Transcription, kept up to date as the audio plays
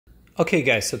Okay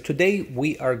guys, so today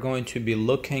we are going to be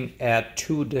looking at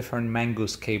two different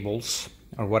Mangoose cables,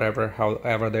 or whatever,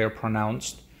 however they're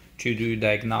pronounced, to do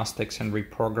diagnostics and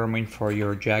reprogramming for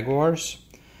your Jaguars.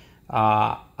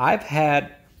 I've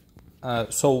had,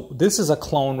 so this is a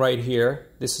clone right here.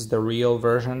 This is the real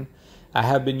version. I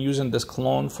have been using this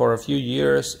clone for a few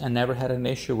years and never had an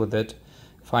issue with it.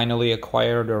 Finally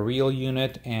acquired a real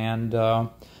unit and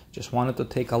just wanted to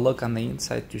take a look on the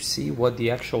inside to see what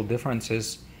the actual difference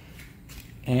is.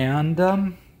 And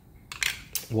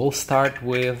we'll start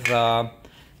with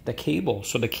the cable.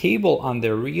 So the cable on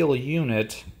the real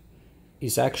unit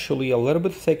is actually a little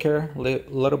bit thicker, a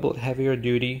little bit heavier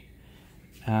duty,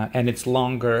 and it's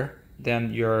longer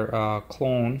than your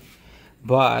clone.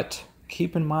 But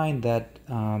keep in mind that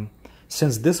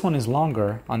since this one is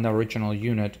longer on the original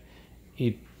unit,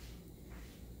 it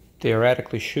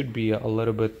theoretically should be a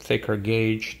little bit thicker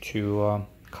gauge to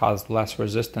cause less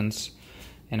resistance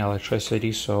in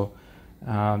electricity. So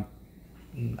I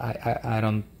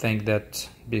don't think that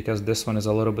because this one is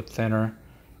a little bit thinner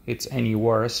it's any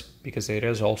worse, because it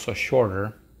is also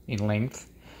shorter in length.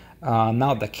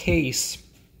 Now the case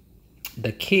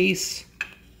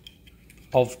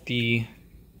of the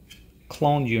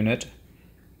clone unit,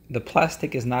 the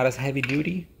plastic is not as heavy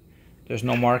duty. There's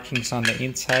no markings on the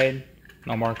inside,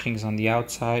 no markings on the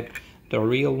outside. The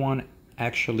real one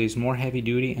actually is more heavy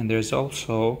duty, and there's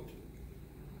also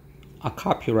a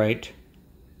copyright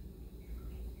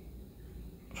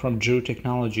from Drew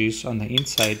Technologies on the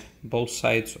inside, both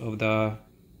sides of the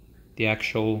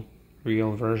actual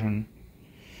real version.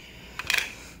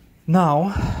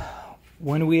 Now,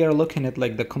 when we are looking at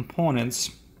like the components,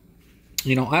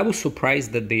 you know, I was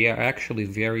surprised that they are actually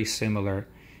very similar.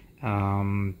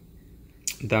 The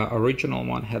original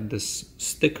one had this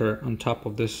sticker on top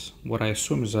of this, what I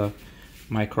assume is a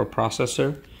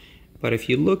microprocessor. But if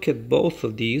you look at both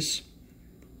of these,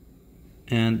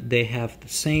 and they have the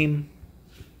same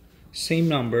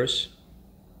numbers,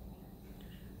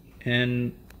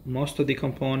 and most of the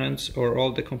components, or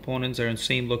all the components, are in the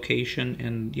same location.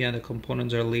 And yeah, the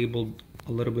components are labeled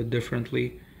a little bit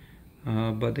differently,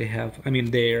 but they have, I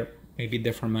mean, they're maybe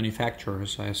different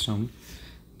manufacturers, I assume,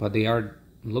 but they are,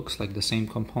 looks like the same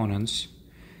components.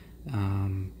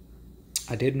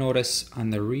 I did notice on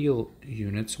the real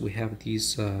units we have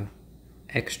these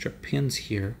extra pins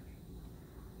here,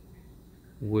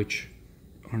 which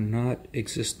are not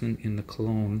existent in the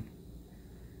clone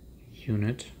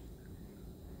unit.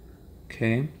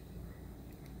 Okay,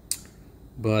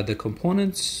 but the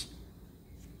components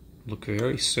look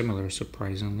very similar,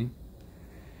 surprisingly.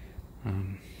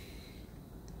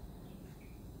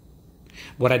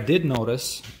 What I did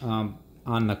notice on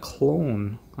the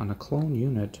clone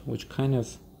unit, which kind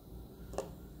of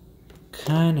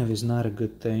is not a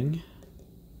good thing,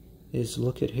 is,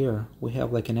 look at here, we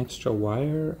have like an extra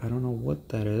wire. I don't know what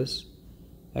that is.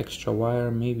 Extra wire,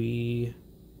 maybe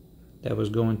that was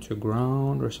going to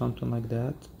ground or something like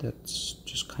that. That's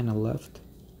just kind of left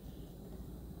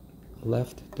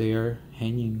there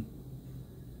hanging.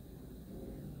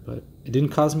 But it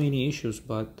didn't cause me any issues,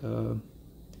 but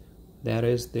that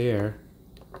is there.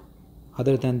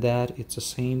 Other than that, it's the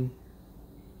same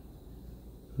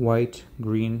white,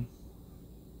 green,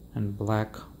 and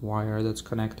black wire that's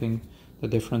connecting. The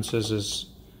difference is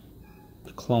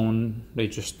the clone, they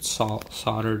just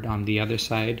soldered on the other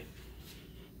side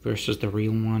versus the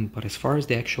real one. But as far as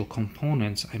the actual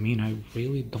components, I mean, I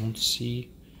really don't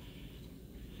see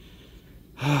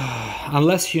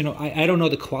unless, you know, I don't know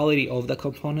the quality of the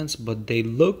components, but they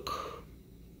look,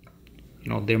 you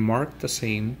know, they're marked the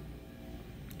same.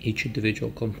 Each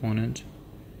individual component,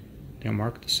 they're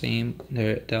marked the same.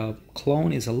 The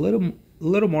clone is a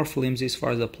little more flimsy as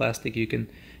far as the plastic. You can,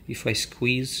 if I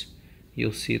squeeze,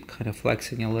 you'll see it kind of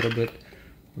flexing a little bit,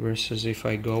 versus if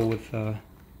I go with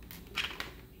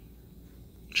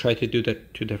try to do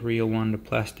that to the real one, the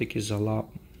plastic is a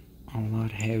lot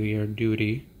heavier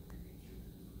duty.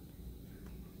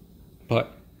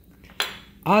 But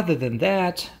other than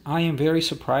that, I am very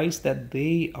surprised that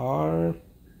they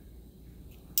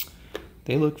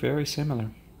look very similar.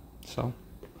 So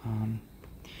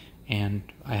and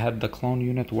I had the clone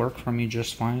unit work for me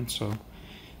just fine. So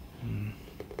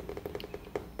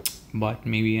but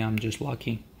maybe I'm just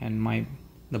lucky, and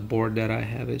the board that I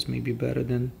have is maybe better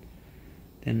than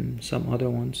some other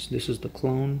ones. This is the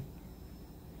clone,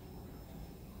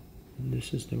 and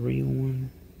this is the real one.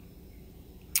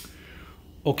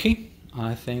 Okay,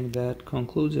 I think that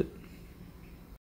concludes it.